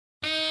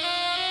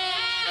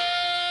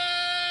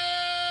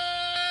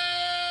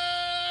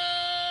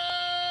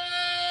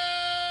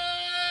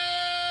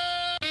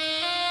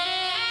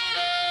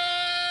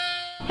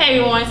Hey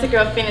everyone, it's your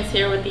girl Phoenix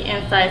here with the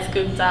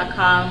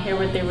InsideScoop.com, here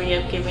with the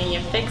re-up giving you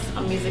a fix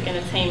on music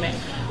entertainment.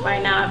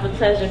 Right now I have the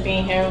pleasure of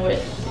being here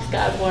with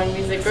the Bourne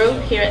Music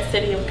Group here at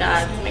City of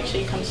God. Make sure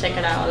you come check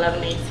it out,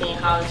 1118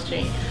 Holland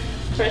Street.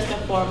 First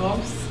and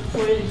foremost,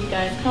 where did you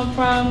guys come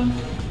from?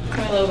 Tell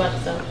me a little about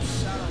yourself.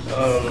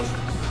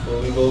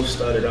 Well, we both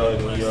started out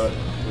in New York.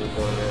 We were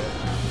born there.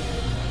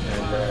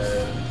 And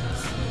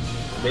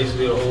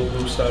basically the whole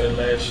group started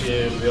last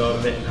year. We all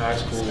met in high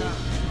school.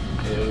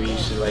 And we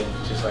used to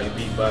just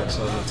beatbox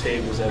on the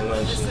tables at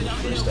lunch and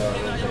freestyle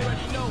and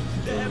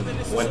everything. And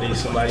one day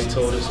somebody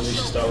told us that we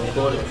should start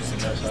recording,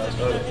 and that's how it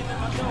started.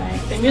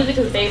 Alright, the music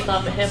is based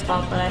off of hip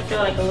hop, but I feel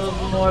like a little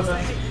bit more of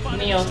a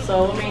neo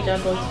soul. What made y'all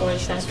go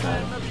towards that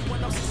side?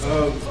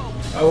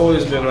 I've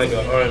always been like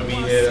an R&B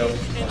head.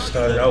 I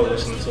started out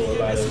listening to a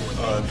lot of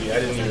R&B. I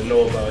didn't even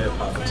know about hip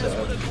hop until I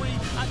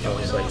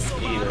was like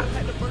 8 or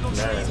 9.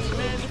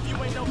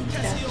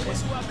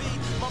 Gotcha.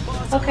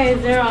 Okay,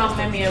 is there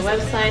maybe a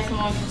website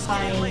someone can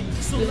find,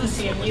 listen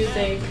to your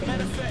music?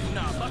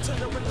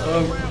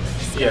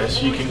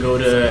 Yes, you can go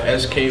to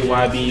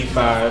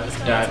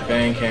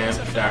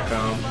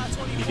skyb5.bandcamp.com.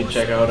 You can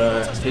check out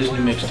his new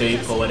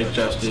mixtape, Poetic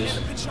Justice.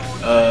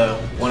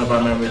 One of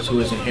our members who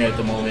isn't here at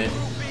the moment,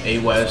 A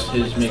West,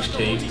 his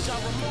mixtape,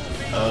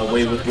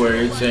 Way with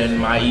Words, and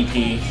my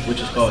EP, which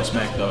is called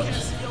Smack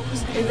Dogs.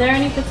 Is there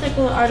any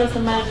particular artist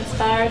that might have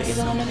inspired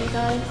either one of you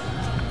guys?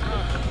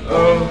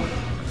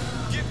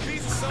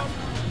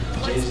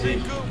 Jay-Z.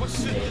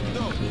 What's your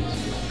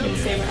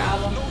favorite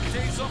album?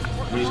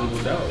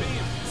 Reasonable Doubt.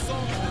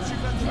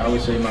 I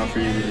would say my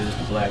favorite is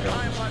the Black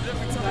Album.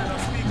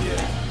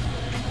 Yeah.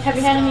 Have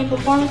you had any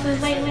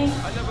performances lately?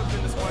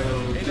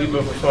 We've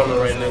been performing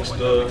right next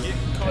door.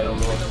 I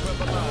don't know.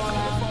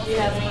 Do you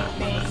have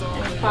any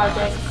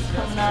projects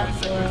coming up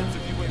or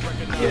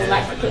you would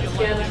like to put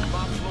together?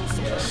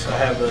 Yes, I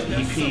have an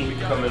EP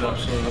coming up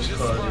soon. It's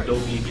called the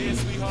Dope EP.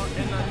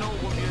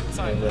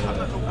 And then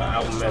an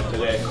album after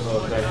that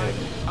called Gun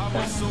Heavy.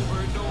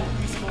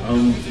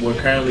 We're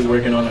currently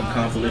working on a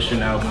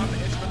compilation album,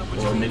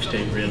 or a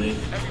mixtape really,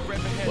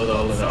 with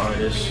all of the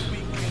artists.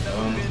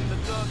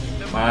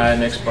 My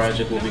next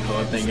project will be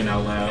called Thinking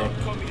Out Loud.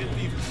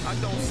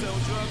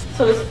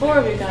 So there's 4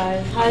 of you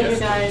guys. How did you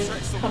guys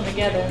come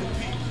together?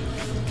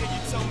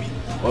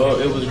 Well,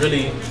 it was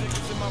really,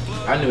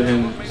 I knew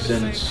him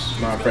since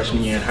my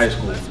freshman year in high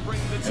school,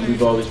 and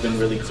we've always been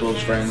really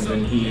close friends.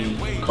 And he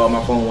called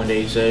my phone one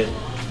day, he said,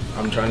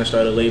 I'm trying to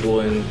start a label,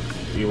 and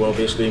we were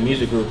basically a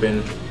music group.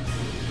 And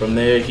from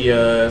there he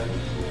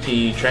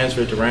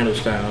transferred to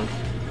Randallstown.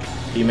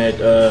 He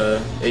met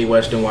A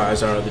West and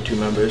Wise, our other 2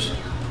 members.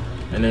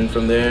 And then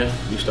from there,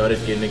 we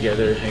started getting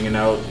together, hanging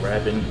out,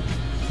 rapping,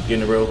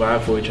 getting a real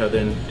vibe for each other,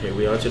 and here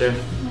we are today.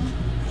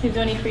 You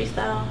do any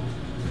freestyle?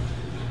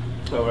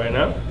 Oh, right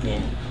now?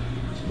 Yeah.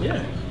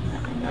 Yeah.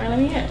 Alright, let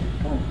me hear it.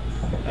 Go.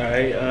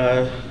 Alright,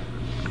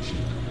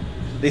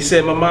 they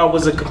said my mind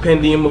was a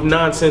compendium of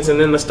nonsense, and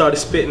then I started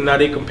spitting. Now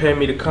they compare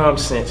me to common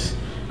sense.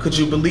 Could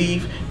you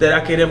believe that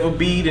I could ever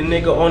be the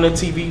nigga on the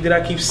TV that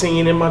I keep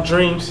seeing in my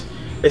dreams?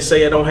 They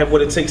say I don't have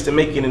what it takes to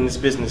make it in this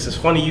business. It's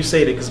funny you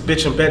say that, cause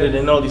bitch, I'm better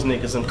than all these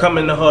niggas. I'm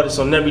coming the hardest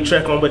on every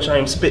track on which I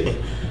am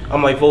spitting.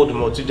 I'm like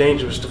Voldemort, too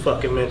dangerous to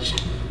fucking mention.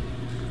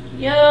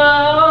 Yo! That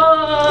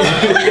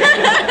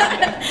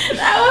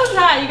was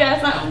hot. You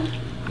got something?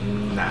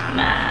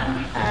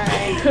 Nah.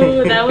 Alright,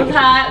 cool. That was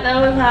hot.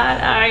 That was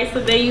hot. Alright, so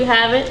there you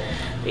have it.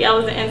 That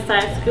was the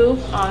Inside Scoop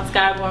on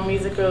Bourne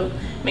Music Group.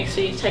 Make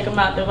sure you check them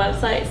out. The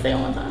website, say it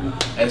one time.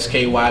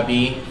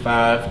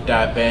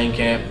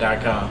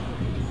 skyb5.bandcamp.com.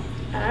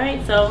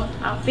 Alright, so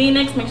I'm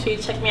Phoenix. Make sure you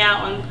check me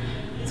out on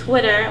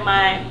Twitter.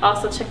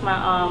 Also check my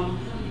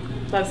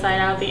website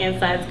out,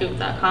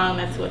 theinsidescoop.com.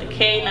 That's with a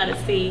K, not a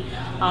C.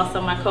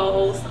 Also my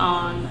co-host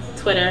on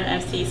Twitter,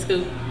 MC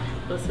Scoop,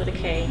 was with a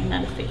K,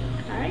 not a C.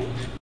 Alright?